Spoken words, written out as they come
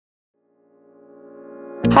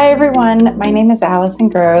Hi everyone, my name is Allison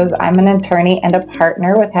Grosz. I'm an attorney and a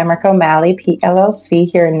partner with Hemrick O'Malley,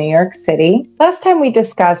 PLLC here in New York City. Last time we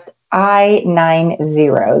discussed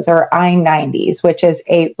I-90s or I-90s, which is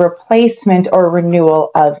a replacement or renewal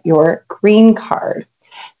of your green card.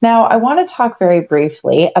 Now, I want to talk very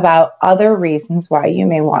briefly about other reasons why you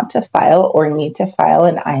may want to file or need to file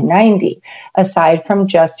an I-90, aside from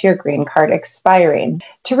just your green card expiring.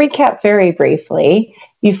 To recap very briefly,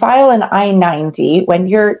 you file an I-90 when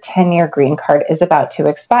your 10-year green card is about to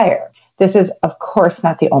expire. This is, of course,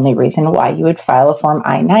 not the only reason why you would file a Form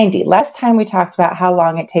I-90. Last time we talked about how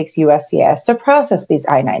long it takes USCIS to process these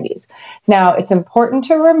I-90s. Now, it's important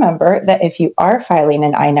to remember that if you are filing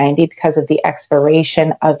an I-90 because of the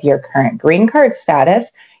expiration of your current green card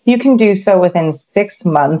status, you can do so within 6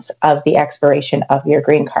 months of the expiration of your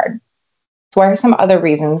green card. What are some other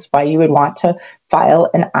reasons why you would want to file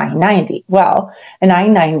an I-90? Well, an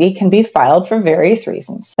I-90 can be filed for various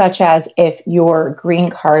reasons, such as if your green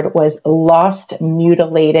card was lost,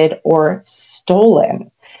 mutilated, or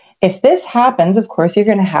stolen. If this happens, of course, you're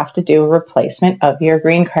going to have to do a replacement of your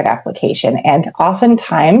green card application. And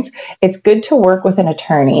oftentimes, it's good to work with an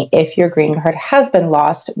attorney if your green card has been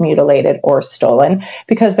lost, mutilated, or stolen,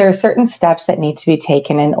 because there are certain steps that need to be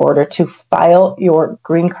taken in order to file your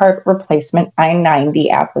green card replacement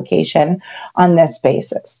I-90 application on this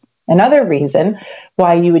basis. Another reason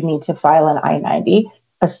why you would need to file an I-90,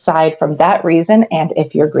 aside from that reason, and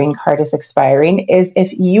if your green card is expiring, is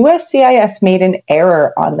if USCIS made an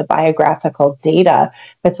error on the biographical data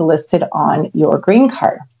that's listed on your green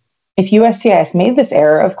card. If USCIS made this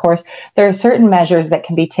error, of course, there are certain measures that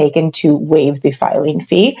can be taken to waive the filing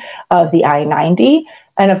fee of the I-90.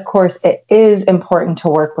 And of course, it is important to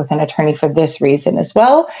work with an attorney for this reason as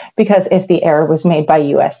well, because if the error was made by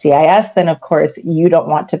USCIS, then of course you don't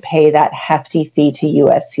want to pay that hefty fee to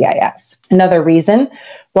USCIS. Another reason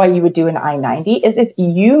why you would do an I-90 is if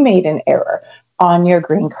you made an error on your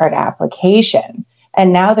green card application,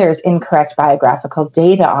 and now there's incorrect biographical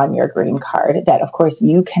data on your green card that of course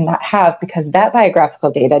you cannot have because that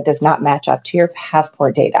biographical data does not match up to your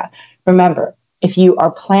passport data. Remember, if you are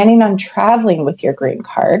planning on traveling with your green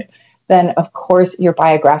card, then of course your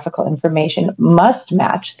biographical information must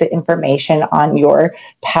match the information on your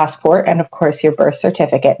passport and of course your birth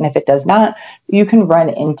certificate. And if it does not, you can run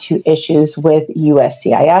into issues with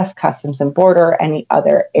USCIS, Customs and Border, or any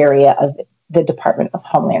other area of the Department of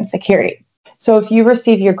Homeland Security. So if you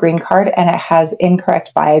receive your green card and it has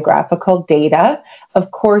incorrect biographical data, of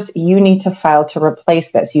course you need to file to replace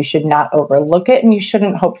this. You should not overlook it and you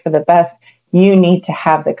shouldn't hope for the best. You need to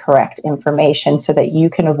have the correct information so that you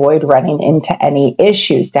can avoid running into any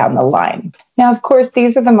issues down the line. Now, of course,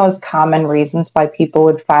 these are the most common reasons why people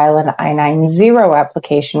would file an I-90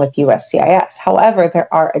 application with USCIS. However,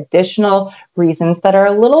 there are additional reasons that are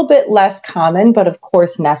a little bit less common, but of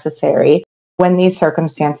course necessary when these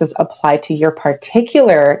circumstances apply to your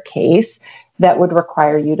particular case that would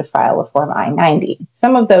require you to file a Form I-90.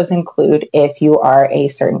 Some of those include if you are a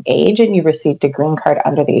certain age and you received a green card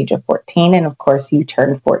under the age of 14, and of course you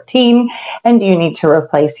turned 14, and you need to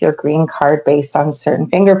replace your green card based on certain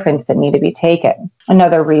fingerprints that need to be taken.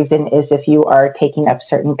 Another reason is if you are taking up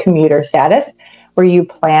certain commuter status, where you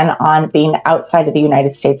plan on being outside of the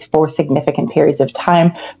United States for significant periods of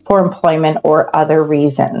time for employment or other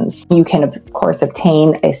reasons. You can, of course,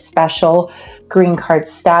 obtain a special green card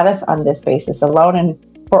status on this basis alone. And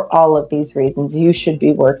for all of these reasons, you should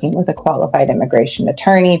be working with a qualified immigration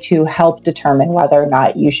attorney to help determine whether or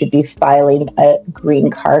not you should be filing a green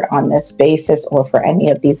card on this basis or for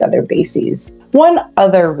any of these other bases. One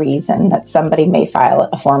other reason that somebody may file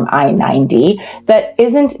a Form I-90 that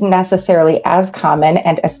isn't necessarily as common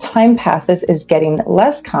and as time passes is getting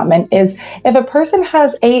less common is if a person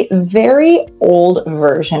has a very old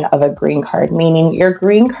version of a green card, meaning your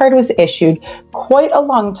green card was issued quite a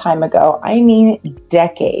long time ago, I mean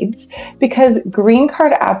decades, because green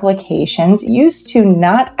card applications used to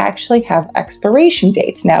not actually have expiration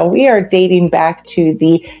dates. Now we are dating back to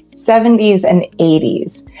the 70s and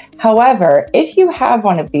 80s. However, if you have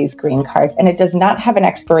one of these green cards and it does not have an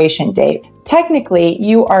expiration date, technically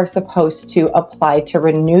you are supposed to apply to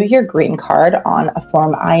renew your green card on a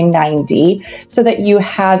Form I-90 so that you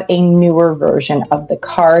have a newer version of the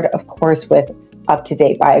card, of course, with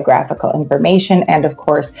up-to-date biographical information and, of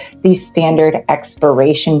course, the standard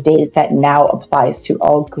expiration date that now applies to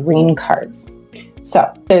all green cards.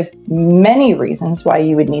 So there's many reasons why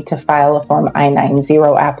you would need to file a Form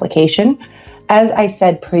I-90 application. As I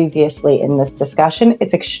said previously in this discussion,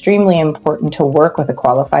 it's extremely important to work with a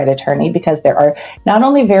qualified attorney because there are not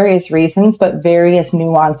only various reasons, but various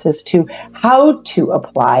nuances to how to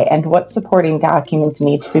apply and what supporting documents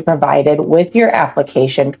need to be provided with your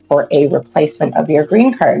application for a replacement of your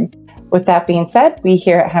green card. With that being said, we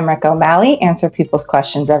here at Hemrick O'Malley answer people's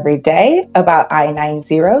questions every day about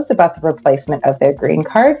I-90s, about the replacement of their green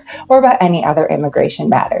cards, or about any other immigration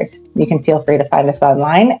matters. You can feel free to find us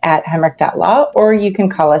online at hemrick.law, or you can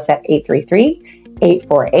call us at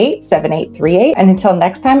 833-848-7838. And until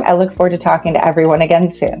next time, I look forward to talking to everyone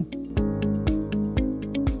again soon.